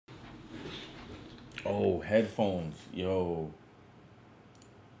Oh, headphones. Yo.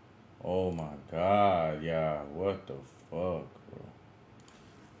 Oh my God. Yeah. What the fuck, bro?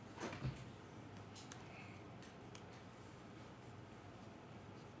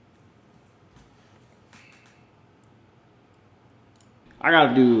 I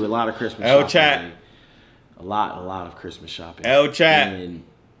gotta do a lot of Christmas shopping today. A lot of Christmas shopping. And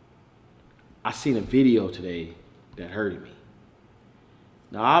I seen a video today that hurted me.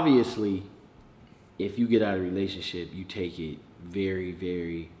 Now, obviously, if you get out of a relationship, you take it very,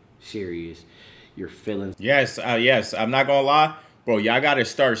 very serious. Your feelings. Yes, yes. I'm not gonna lie, bro. Y'all gotta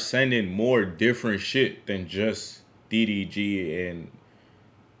start sending more different shit than just DDG and,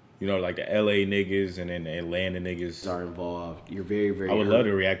 you know, like the LA niggas and then the Atlanta niggas are involved. You're very, very. I would love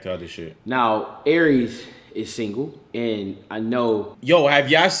to react to other shit. Now, Aries is single, and I know. Yo, have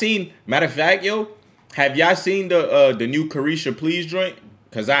y'all seen? Matter of fact, yo, have y'all seen the new Carisha Please joint?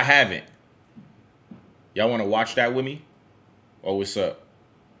 Cause I haven't. Y'all want to watch that with me? Oh, what's up?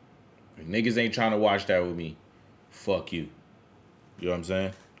 If niggas ain't trying to watch that with me, fuck you. You know what I'm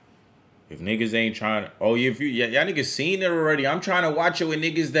saying? If niggas ain't trying to... Oh, if y'all niggas seen it already. I'm trying to watch it with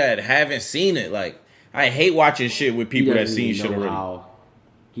niggas that haven't seen it. Like, I hate watching shit with people that seen shit already. How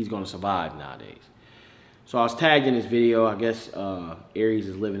he's going to survive nowadays. So I was tagged in this video. I guess Aries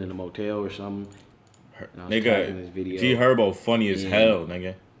is living in a motel or something. Nigga, G Herbo funny as hell,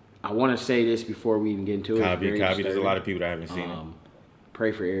 nigga. I want to say this before we even get into it. Copy. There's a lot of people that haven't seen it.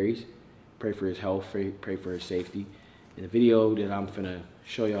 Pray for Aries. Pray for his health. Pray for his safety. And the video that I'm finna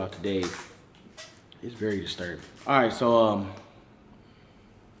show y'all today is very disturbing. All right, so I'm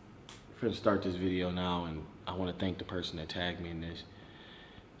finna start this video now, and I want to thank the person that tagged me in this.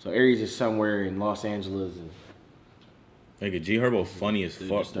 So Aries is somewhere in Los Angeles, and nigga, G Herbo funny as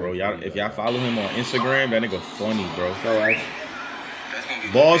fuck, bro. Y'all, if y'all follow him on Instagram, that nigga funny, bro. So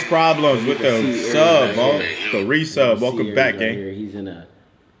Boss problems with the sub, bro. The resub. Welcome back, gang. He's in a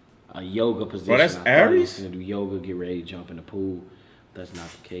yoga position. Bro, that's Aries? He's gonna do yoga, get ready to jump in the pool. That's not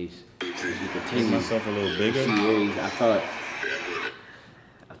the case. Make myself a little bigger. Aries, I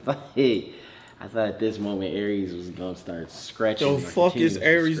thought at this moment Aries was gonna start scratching. The fuck is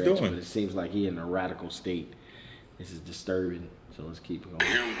Aries doing? But it seems like he in a radical state. This is disturbing. So let's keep going.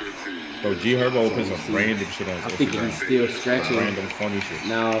 Bro, G Herbo put some random shit on his I think he's still scratching. Random funny shit.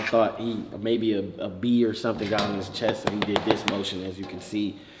 Now I thought maybe a bee or something got on his chest and he did this motion, as you can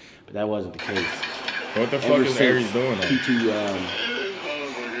see, but that wasn't the case. What the fuck is Aries doing?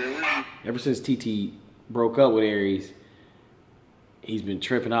 Ever since TT broke up with Aries, he's been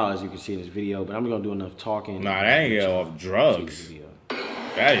tripping out, as you can see in this video. But I'm gonna do enough talking. Nah, that ain't off drugs.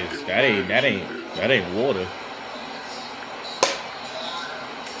 That ain't water.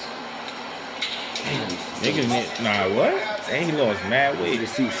 Niggas, nah, what? Ain't he lost mad weight? You can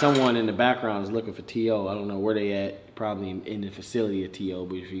see someone in the background is looking for T.O. I don't know where they at. Probably in the facility of T.O.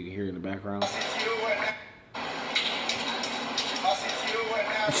 But if you can hear in the background.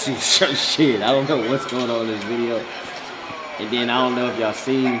 Shit, I don't know what's going on in this video. And then I don't know if y'all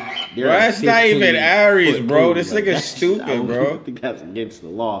seen. Bro, that's not even Aries, bro. This nigga's stupid, bro. I think that's against the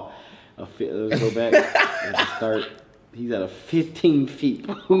law. Let's go back and start. He's at a 15 feet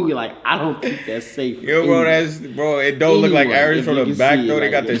pool. Like, I don't think that's safe. Yo, bro, it don't look like Aries from the back, though. They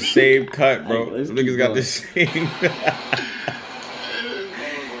got the same cut, bro. Niggas got the same.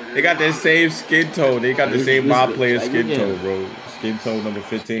 They got the same skin tone. They got the same mob player skin tone, bro. Skin tone number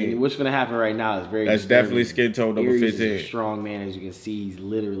 15. What's gonna happen right now is very. That's disturbing. definitely skin tone number 15. Aries is a strong man, as you can see. He's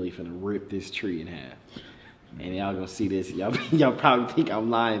literally finna rip this tree in half. And y'all gonna see this. Y'all probably think I'm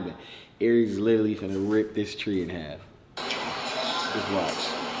lying, but Aries is literally finna rip this tree in half. Just watch.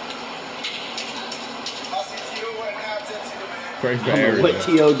 Pray for I don't know what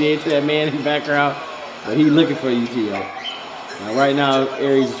T.O. did to that man in the background, but he looking for you, T.O. Now, right now,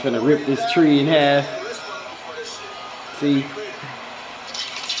 Aries is finna rip this tree in half. See? Yeah,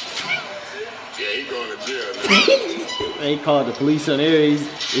 he going to jail. They called the police on Aries.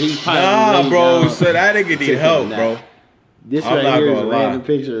 Nah, bro, so that nigga need help, bro. This right here is a random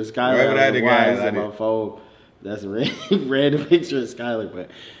picture of Skylar. Wherever that nigga is on my phone. That's a random picture of Skylar,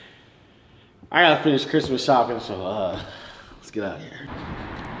 but I gotta finish Christmas shopping, so let's get out of here.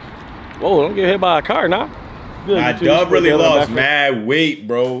 Whoa, don't get hit by a car now. Nah, Dub really lost mad weight,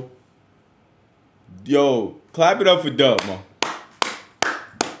 bro. Yo, clap it up for Dub, man.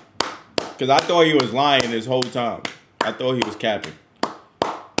 Cause I thought he was lying this whole time. I thought he was capping.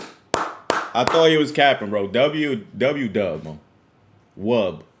 I thought he was capping, bro. W Dub, man.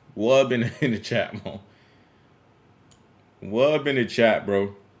 Wub in the chat, man. Wub in the chat,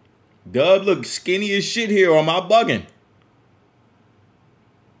 bro. Dub looks skinny as shit here, or am I bugging?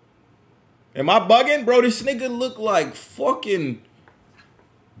 Am I bugging? Bro, this nigga look like fucking...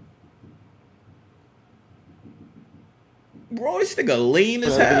 Bro, this nigga lean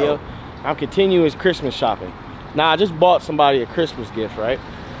as hell. I'm continuing Christmas shopping. Now, I just bought somebody a Christmas gift, right?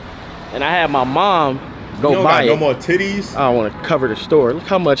 And I had my mom go buy it. No more titties? I don't want to cover the store. Look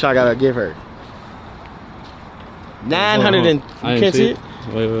how much I got to give her. 900 and... You can't see it?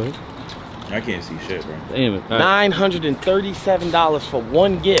 Wait. I can't see shit, bro. Damn it. $937 for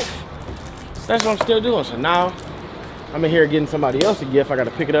one gift. So that's what I'm still doing. So now, I'm in here getting somebody else a gift. I got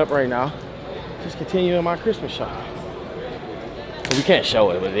to pick it up right now. Just continuing my Christmas shopping. But we can't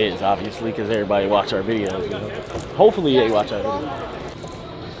show it what it is, obviously, because everybody watch our videos. You know? Hopefully they watch our videos.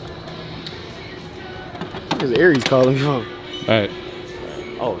 Because Aries calling me phone. Alright.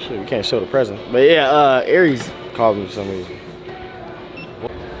 Oh shit, we can't show the present. But yeah, Aries called me for some reason.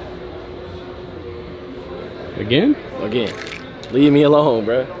 Again? Again. Leave me alone,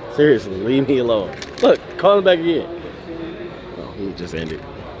 bro. Seriously, leave me alone. Look, call him back again. Oh, he just ended.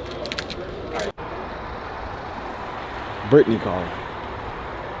 Brittany calling.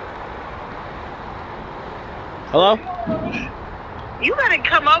 Hello? You gotta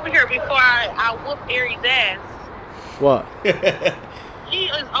come over here before I whoop Aries' ass. What? He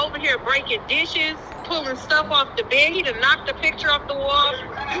is over here breaking dishes, pulling stuff off the bed. He done knocked the picture off the wall.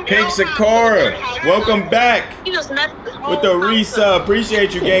 Pink Sakura, welcome back. He just messed the whole with the resub.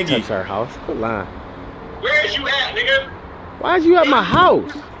 Appreciate you, Gengi. Touch our house. Quit lying. Where is you at, nigga? Why is you at my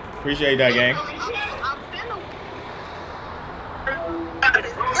house? Appreciate that, gang.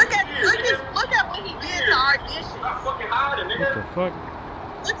 Look at what he did to our dishes. Stop fucking hiding, nigga. What the fuck?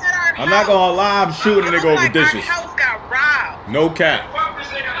 Look at our I'm not gonna lie, I'm shooting a nigga over dishes. Our house got robbed. No cap. Fuck this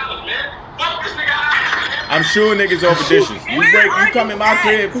nigga house, man. Fuck this nigga house. I'm shooting niggas over dishes. You come in my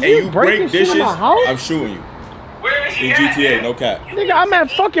crib and you break dishes, I'm shooting you. Where is he In at, GTA, man? no cap. Nigga, I'm at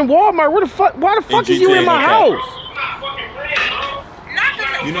fucking Walmart. Where the fuck? Why the fuck is you GTA, in my no cap. house? Bro, you not fucking playing,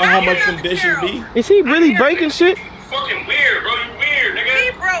 bro. You know how much them dishes be? Is he really breaking shit? You fucking weird, bro. You weird, nigga.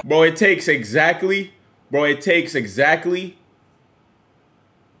 Bro, it takes exactly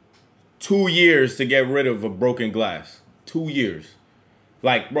 2 years to get rid of a broken glass. 2 years.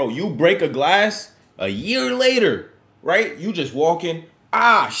 Like, bro, you break a glass a year later, right? You just walk in,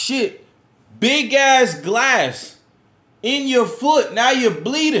 shit, big ass glass in your foot. Now you're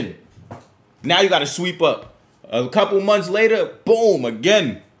bleeding. Now you got to sweep up. A couple months later, boom,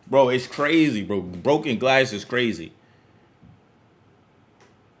 again. Bro, it's crazy, bro. Broken glass is crazy.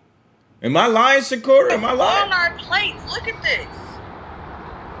 Am I lying, Sakura? Am I lying? On our plates. Look at this.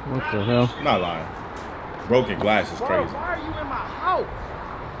 What the hell? I'm not lying. Broken glass is crazy. Why are you in my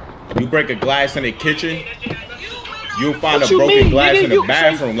house? You break a glass in the kitchen, you'll find What a you broken mean, glass nigga? in the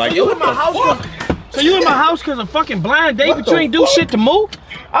bathroom. Like, yo, what the fuck? So you in my house because of fucking blind date, but you ain't do shit to move?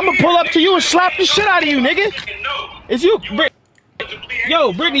 I'ma pull up to you and slap the shit out of you, nigga. It's you,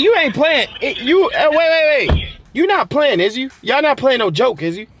 Yo, Brittany, you ain't playing. Wait. You not playing, is you? Y'all not playing no joke,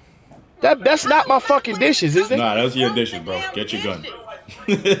 is you? That's not my fucking dishes, is it? Nah, those are your dishes, bro. Get your gun.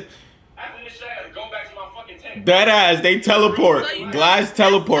 That ass, they teleport. Glass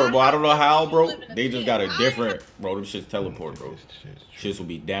teleport, bro. I don't know how, bro. They just got a different, bro. Them shits teleport, bro. Shits will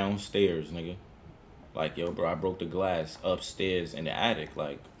be downstairs, nigga. Like, yo, bro, I broke the glass upstairs in the attic.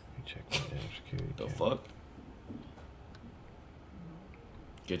 Like, the fuck?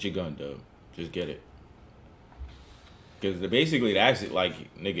 Get your gun, dub. Just get it. Because basically, that's it.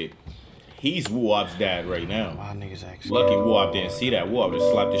 Like, nigga, he's Woo-Op's dad right now. Why niggas actually? Lucky Woo-Op didn't see that. Woo-Op just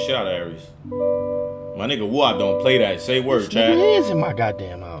slapped the shit out of Aries. My nigga Woo-Op don't play that. Say word, chat. He is in my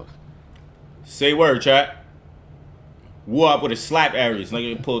goddamn house. Say word, chat. Woo-Op would have slapped Aries.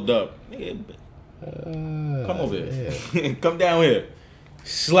 Nigga pulled up. Nigga, come over here. Yeah. Come down here.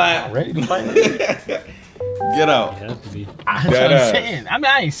 Slap. Ready to fight? Get out. It has to be. That's what I'm saying. I mean,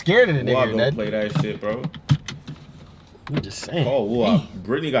 I ain't scared of the Woo-Op nigga. don't play that shit, bro. I'm just saying. Call Woo-Op.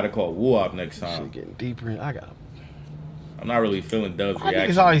 Brittany got to call Woo-Op next time. Shit getting deeper. I'm not really feeling Dub's Why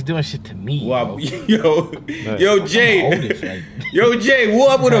reaction. Niggas always doing shit to me. Woo-Op, yo, Jay. Yo, Jay,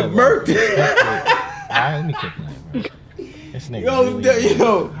 Woo-Op would have murked. Alright, let me kick this nigga.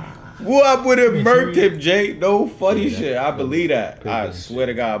 Yo, Woo-Op would have murked him, Jay. No funny shit. I believe that. I swear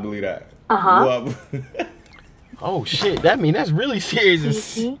to God, I believe that. Oh shit, that's really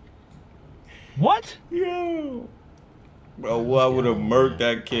serious. What? Yo. Bro, Woo-Op would have murked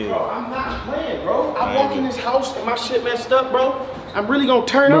that kid. Bro, I'm not playing, bro. I walk in this house and my shit messed up, bro. I'm really gonna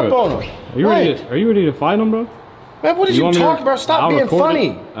turn up on him. Are you ready to fight him, bro? Man, what are you talking about? Stop being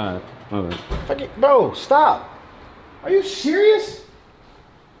funny. Alright, my bad. Fuck it, bro, stop. Are you serious?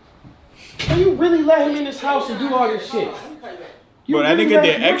 Are you really let him in this house and do all this shit? Bro, that nigga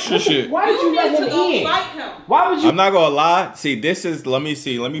did extra shit. Why did you let him in? Why would you? I'm not gonna lie. See, this is. Let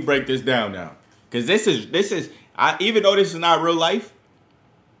me break this down now. Cause this is. Even though this is not real life.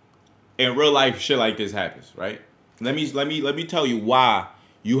 In real life, shit like this happens, right? Let me tell you why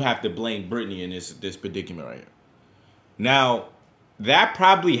you have to blame Brittany in this predicament right here. Now, that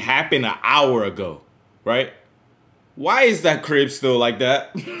probably happened an hour ago, right? Why is that crib still like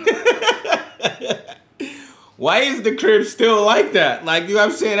that? Why is the crib still like that? Like, you know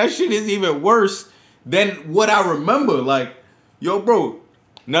what I'm saying? That shit is even worse than what I remember. Like, yo, bro.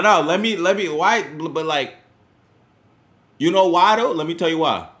 No, let me, why? But like, you know why though? Let me tell you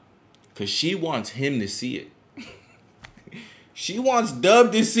why. Because she wants him to see it. She wants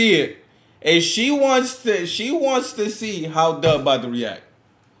Dub to see it. And she wants to see how Dub about to react.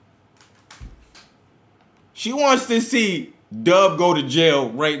 She wants to see Dub go to jail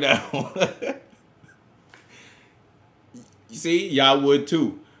right now. See, y'all would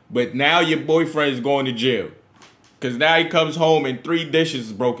too. But now your boyfriend is going to jail. Because now he comes home and 3 dishes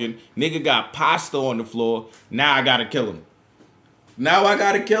is broken. Nigga got pasta on the floor. Now I got to kill him.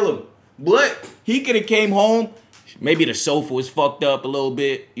 But he could have came home. Maybe the sofa was fucked up a little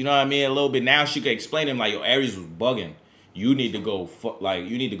bit. You know what I mean? A little bit. Now she could explain to him like, yo, Aries was bugging. You need to go,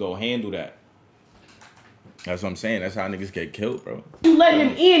 you need to go handle that. That's what I'm saying. That's how niggas get killed, bro. You let him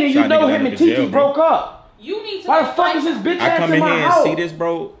in and you know him and Titi broke up. You need to. Why the fuck is this bitch I come in here and house? see this,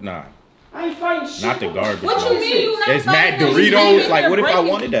 bro? Nah. I ain't fighting shit. Not the garbage. What you mean you not It's mad fighting? Doritos. Like, what if I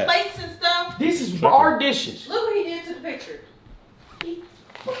wanted that? Plates and stuff. This is our dishes. Look what he did to the picture.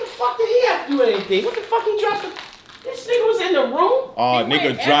 What the fuck did he have to do with anything? What the fuck he dropped? This nigga was in the room. Oh,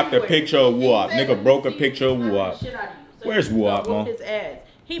 nigga dropped a picture of Wop. Nigga broke a picture of Wop. Where's Wop, man? His ass.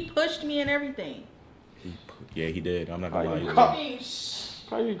 He pushed me and everything. Yeah, he did. I'm not gonna lie.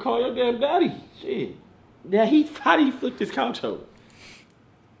 How you call your damn daddy? Shit. Yeah, how did he flip this couch over?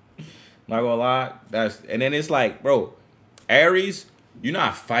 Not gonna lie. And then it's like, bro, Aries, you're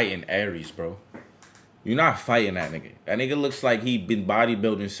not fighting Aries, bro. You're not fighting that nigga. That nigga looks like he been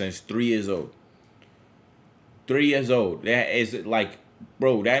bodybuilding since 3 years old. 3 years old. That is like,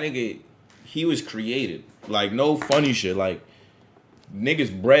 bro, that nigga, he was created. Like, no funny shit. Like,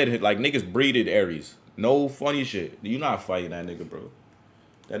 niggas breeded Aries. No funny shit. You not fighting that nigga, bro.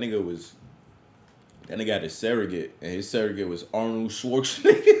 That nigga had a surrogate, and his surrogate was Arnold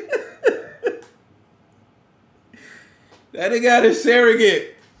Schwarzenegger. That nigga had a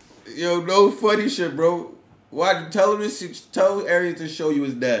surrogate. Yo, no funny shit, bro. Why tell Aries to show you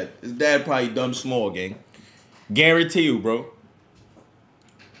his dad. His dad probably dumb small, gang. Guarantee you, bro.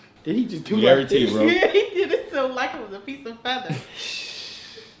 Did he just do Guarantee, like bro. Yeah, he did it so like it was a piece of feather.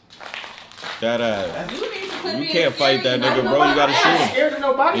 That You can't fight that nigga, bro. You gotta shoot him. Scared of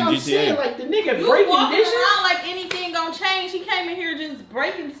nobody. In I'm GTA. saying like the nigga You breaking walking dishes. around like anything gonna change. He came in here just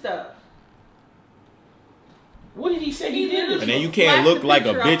breaking stuff. What did he say he did? And then you can't look like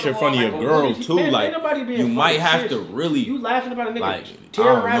a bitch in front of your girl too. Like, you might have to really. You laughing about a nigga like,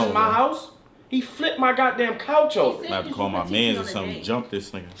 terrorizing my house? He flipped my goddamn couch over. I have to call my mans or something. Jump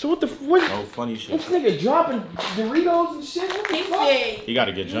this nigga. So what the what? No funny shit. This nigga dropping Doritos and shit. What the He fuck? said He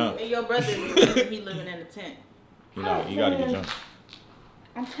gotta get jumped. and your brother he living in a tent. You know, he gotta get jumped.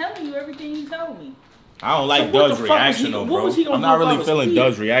 I'm telling you everything he told me. I don't like So what Doug's the fuck reaction though, what bro. was he gonna I'm not do if I really was feeling here?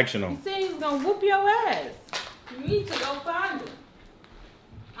 Doug's reaction though. He said he was gonna whoop your ass. You need to go find him.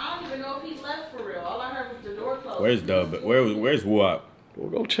 I don't even know if he left for real. All I heard was the door closed. Where's Doug? Where's Wop? We'll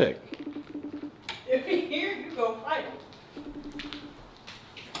go check. If he here, you go fight him.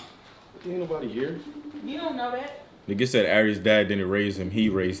 Ain't nobody here. You don't know that. Nigga said Aries' dad didn't raise him. He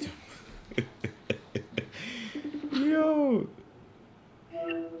raised him. Yo.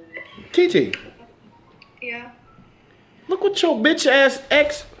 TT. Yeah. Look what your bitch ass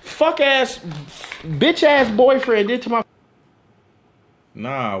bitch ass boyfriend did to my.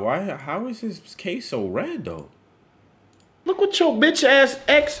 Nah, why? How is his case so red though? Look what your bitch ass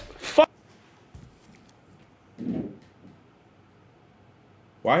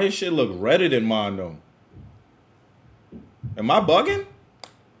Why his shit look redder than mine though? Am I bugging?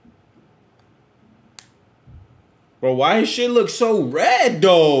 Bro, why his shit look so red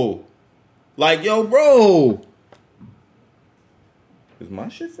though? Like, yo, bro. Is my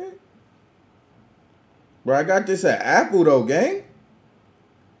shit fake? Bro, I got this at Apple though, gang.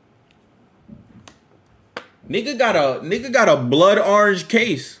 Nigga got a blood orange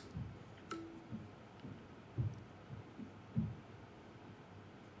case.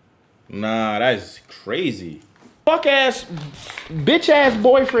 Nah, that's crazy. Bitch ass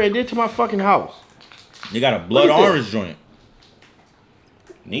boyfriend did to my fucking house. You got a blood orange joint.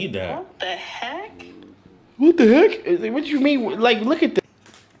 Need that. What the heck? What the heck? What you mean? Like, look at this.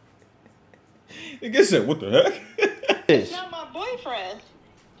 Nigga said, what the heck? That's not my boyfriend.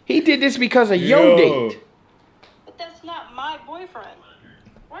 He did this because of your date. But that's not my boyfriend.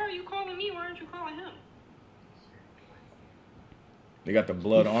 Why are you calling me? Why aren't you calling him? They got the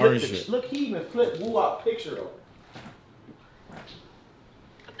blood orange shit. Look, he even flipped Woo out picture though.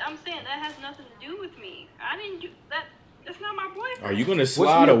 But I'm saying that has nothing to do with me. I didn't do that. That's not my boyfriend. Are you gonna Was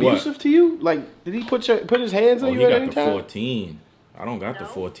slide he or what? abusive to you? Like, did he put his hands on you at any He got time? the 14. I don't got the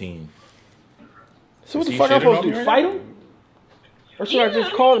 14. So what the fuck I'm supposed to do? Fight him? Or should I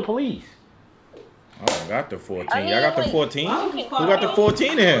just call the police? I don't got the 14. Y'all got the 14? Who Who got the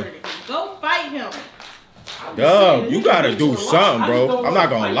 14 in here? Go fight him. Dub, you gotta do something, bro. I'm not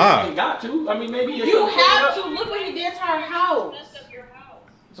gonna lie. You got to. I mean, maybe You have to. Look what he did to her house.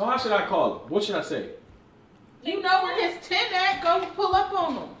 So how should I call him? What should I say? You know where his tent at. Go pull up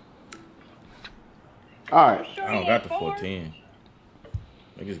on him. All right. I don't got the 14.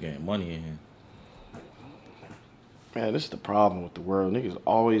 Niggas getting money in here. Man, this is the problem with the world. Niggas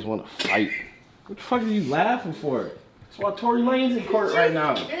always want to fight. What the fuck are you laughing for? That's why Tory Lane's in court right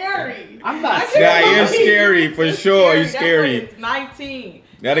now. Scary. I'm not Nah, you're scary for sure. He's scary. He's 19.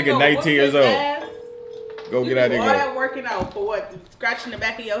 That nigga 19 years old. Go get that All nigga. that working out for what? Scratching the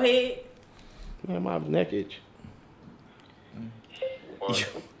back of your head? Man, my neck itch.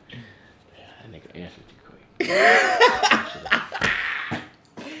 That nigga answered too quick.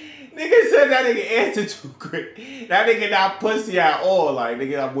 Nigga said that nigga answered too quick. That nigga not pussy at all. Like,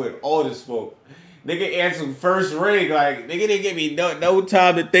 nigga, I'm with all the smoke. Nigga answered first ring. Like, nigga didn't give me no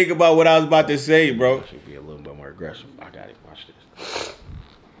time to think about what I was about to say, bro. I should be a little bit more aggressive. I got it. Watch this.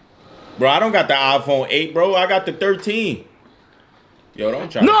 Bro, I don't got the iPhone 8, bro. I got the 13. Yo,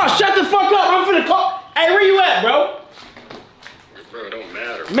 don't try. No, shut the fuck up. I'm finna call. Hey, where you at, bro? Bro, it don't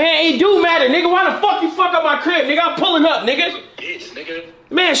matter. Man, it do matter, nigga. Why the fuck you fuck up my crib, nigga? I'm pulling up, nigga. Bitch, nigga.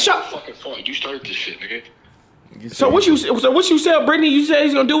 Man, shut. Fucking fault. You started this shit, nigga. So what you said, Brittany? You said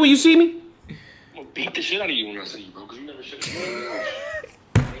he's gonna do when you see me? I'm gonna beat the shit out of you when I see you, bro. Cause you never should have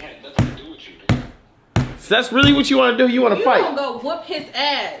done It had nothing to do with you, nigga. So that's really what you want to do? You want to You fight? don't go whoop his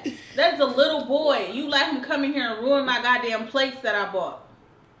ass. That's a little boy. You let him come in here and ruin my goddamn plates that I bought.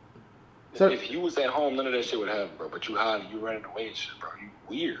 So, If you was at home, none of that shit would happen, bro. But you hiding, you running away and shit, bro. You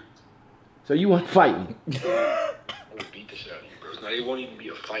weird. so you want to fight me? I'm gonna beat the shit out of you, bro. It's not, it won't even be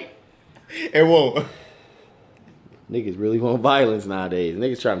a fight. It won't. Niggas really want violence nowadays.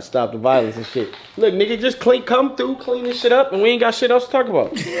 Niggas trying to stop the violence and shit. Look, nigga, just come through, clean this shit up, and we ain't got shit else to talk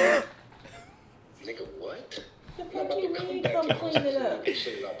about. Nigga, what? The fuck you mean come clean it up? This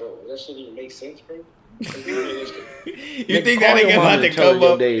shit out, bro. That shit even make sense, bro? You think that nigga about to come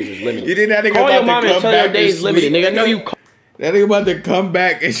up? You think that nigga Call your about mom to and come tell back your days and limited, sweep? nigga. I know you. That nigga about to come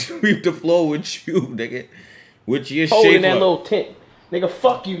back and sweep the floor with you, nigga. With your Hole shape in that up. little tent. Nigga,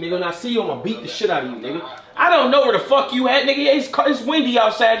 fuck you, nigga. When I see you, I'm gonna beat the shit out of you, nigga. I don't know where the fuck you at, nigga. It's windy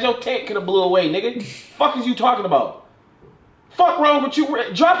outside. Your tent could have blew away, nigga. Fuck is you talking about? Fuck wrong with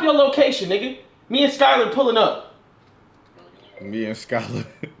you? Drop your location, nigga. Me and Skylar pulling up. Me and Scholar.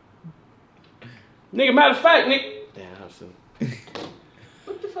 Nigga, matter of fact, nigga.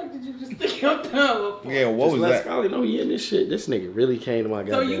 What the fuck did you just stick your thumb up for? Yeah, what Just was let that? Skylar know he in this shit. This nigga really came to my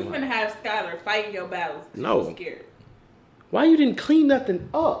goddamn So you house. finna have Skylar fighting your battles? No. I'm scared. Why you didn't clean nothing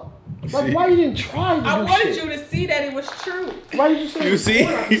up? Like, why you didn't try to do I wanted shit? you to see that it was true. Why did you say You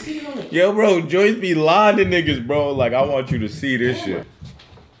see? Yo, bro, Joyce be lying to niggas, bro. Like, I want you to see this shit.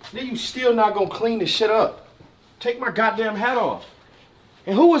 Then you still not gonna clean this shit up. Take my goddamn hat off.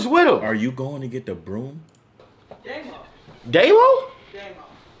 And who was with him? Are you going to get the broom? Damo. Damo? Damo.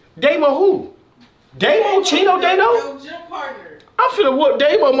 Damo who? Damo? Chino Dano? Your gym partner. I'm finna whoop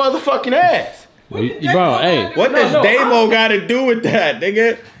Damo motherfucking ass. Bro, hey. What does No, Damo got to do with that,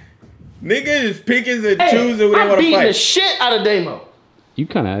 nigga? Nigga is picking and choosing when they I'm want to beating the fight. shit out of Damo. You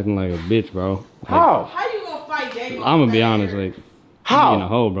kind of acting like a bitch, bro. Like, How? How you gonna fight Damo? I'm gonna be honest, like, you How? in a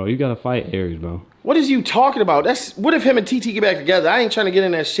hole, bro. You gotta fight Aries, bro. What is you talking about? That's what if him and TT get back together? I ain't trying to get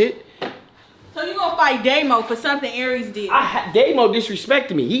in that shit. So you gonna fight Damo for something Aries did? Damo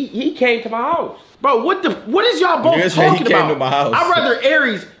disrespected me. He came to my house. Bro, what is y'all both Nigga said he talking came about? to my house. I'd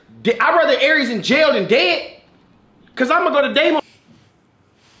rather Aries in jail than dead. Cause I'm gonna go to Damo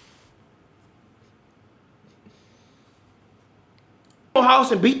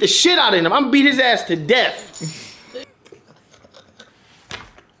house and beat the shit out of him. I'm gonna beat his ass to death.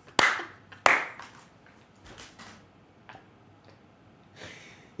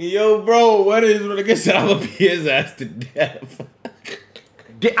 Yo, bro, what is when nigga said I'm gonna beat his ass to death?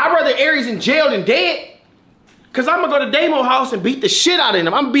 I'd rather Aries in jail than dead. Cause I'm gonna go to Damo house and beat the shit out of him.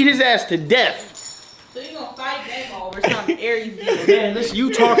 I'm gonna beat his ass to death. So you gonna over something Aries did. Man, listen,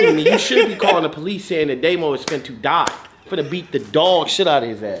 you talking to me. You should be calling the police saying that Damo is finna die. Finna beat the dog shit out of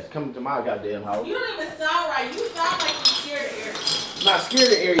his ass. Coming to my goddamn house. You don't even sound right. You sound like you're scared of Aries. I'm not scared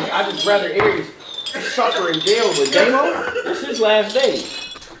of Aries. I just rather Aries suffer in jail with Damo. This is his last day.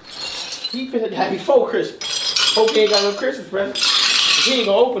 He finna die before Christmas. Hope he ain't got no Christmas present. He ain't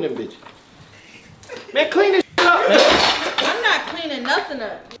gonna open them bitch. Man, clean this shit up, man. I'm not cleaning nothing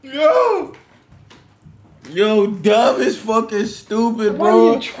up. Yo, Dub is fucking stupid, Why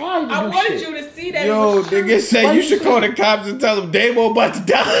bro. you trying to I do wanted shit? you to see that. Yo, nigga said Why you you should call the cops and tell them Damo about to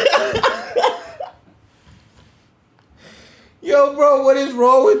die. Yo, bro, what is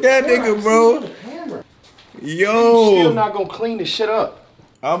wrong with that nigga, bro? You Yo, still not gonna clean this shit up.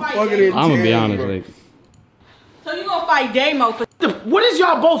 I'm fucking in I'm gonna be tears, honest, bro. like, So you gonna fight Damo for? What is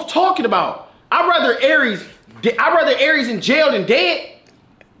y'all both talking about? I'd rather Aries in jail than dead.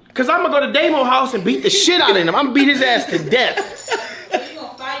 Cause I'm gonna go to Damo house and beat the shit out of him. I'm gonna beat his ass to death. So you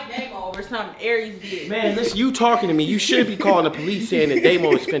gonna fight Damo over something Aries did? Man, listen, you talking to me. You should be calling the police saying that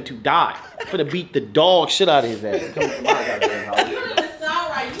Damo is finna die. Finna beat the dog shit out of his ass. Come to my goddamn house. You don't even sound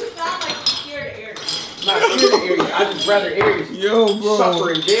right. You sound like you're scared of Aries. I'm not scared of Aries. I just rather Aries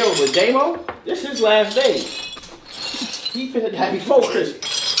suffer in jail with Damo. This is his last day. He finna die before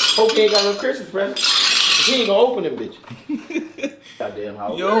Christmas. Hope he ain't got no Christmas present. He ain't gonna open them bitch. Goddamn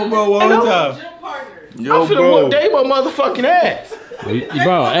house. Yo, bro, one more time. Jim Parker. Yo, I'm finna bro. whoop Damo motherfucking ass.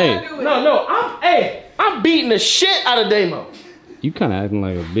 bro, hey, No, I'm beating the shit out of Damo. you kind of acting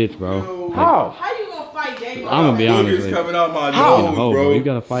like a bitch, bro. Like, How? How you gonna fight Damo? I'm gonna be honest, Niggas like, coming out my How? you nose, know, bro. you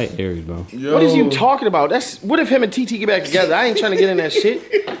gotta fight Aries, bro. Yo. What is you talking about? What if him and TT get back together? I ain't trying to get in that shit.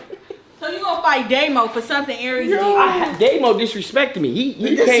 So you gonna fight Damo for something Aries did? Damo disrespected me. He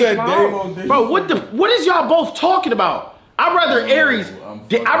Nigga came said to my Damo house. Bro, what is y'all both talking about? I'd rather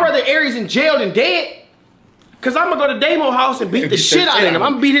Aries in jail than dead. Cause I'm gonna go to Damo house and beat the shit out of him.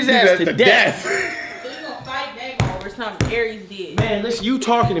 I'm gonna beat his ass to death. So you gonna fight Damo over something Aries did? Man, listen, you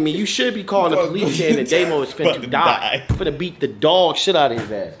talking to me. You should be calling the police saying that Damo is finna die. Finna beat the dog shit out of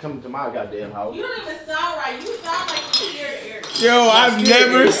his ass. Coming to my goddamn house. You don't even sound right. You sound like you're scared of Aries. Yo, I've scared of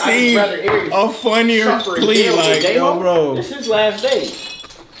never Aries. I'd seen rather Aries a funnier suffer in plea jail with like, Damo. yo, bro. This is his last day.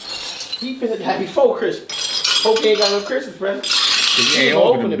 He finna die before Christmas. Hope he ain't got no Christmas present. He ain't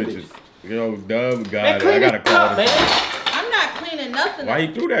open them bitches. Yo, Dub, God, I gotta call this. I'm not cleaning nothing Why up.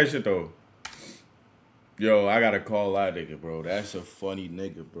 he threw that shit though? Yo, I gotta call that nigga, bro. That's a funny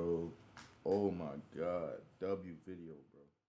nigga, bro. Oh my God. W video.